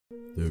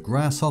The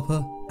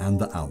Grasshopper and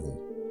the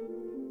Owl.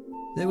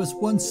 There was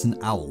once an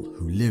owl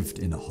who lived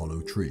in a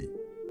hollow tree.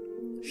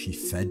 She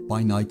fed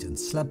by night and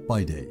slept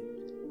by day,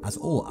 as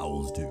all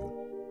owls do.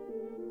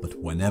 But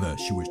whenever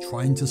she was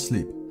trying to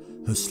sleep,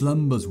 her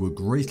slumbers were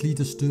greatly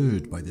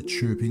disturbed by the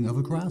chirping of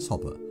a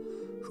grasshopper,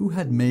 who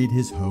had made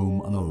his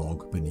home on a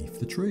log beneath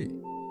the tree.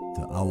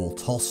 The owl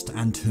tossed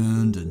and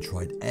turned and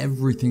tried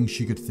everything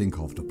she could think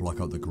of to block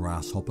out the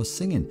grasshopper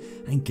singing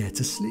and get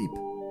to sleep.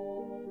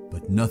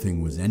 But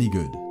nothing was any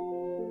good.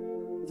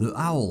 The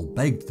owl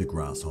begged the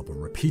grasshopper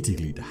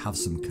repeatedly to have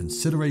some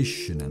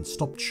consideration and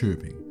stop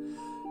chirping,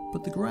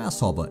 but the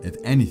grasshopper, if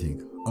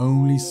anything,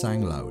 only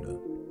sang louder.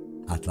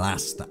 At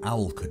last the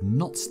owl could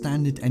not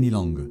stand it any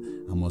longer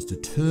and was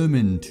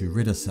determined to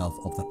rid herself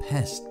of the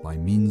pest by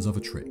means of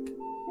a trick.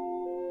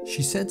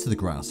 She said to the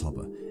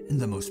grasshopper in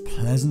the most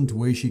pleasant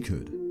way she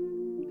could,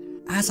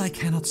 "As I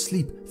cannot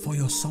sleep for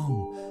your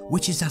song,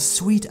 which is as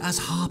sweet as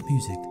harp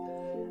music,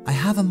 I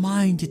have a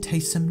mind to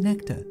taste some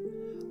nectar.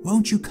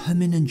 Won't you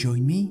come in and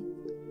join me?"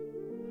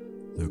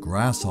 The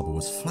grasshopper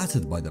was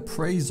flattered by the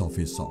praise of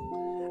his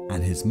song,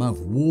 and his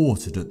mouth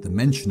watered at the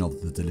mention of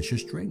the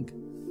delicious drink.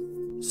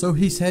 So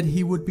he said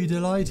he would be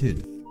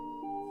delighted.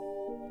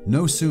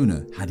 No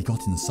sooner had he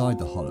got inside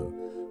the hollow,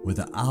 where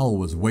the owl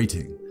was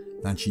waiting,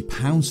 than she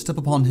pounced up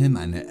upon him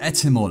and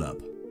ate him all up.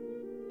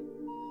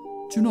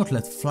 Do not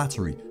let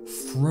flattery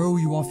throw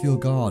you off your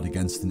guard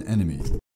against an enemy.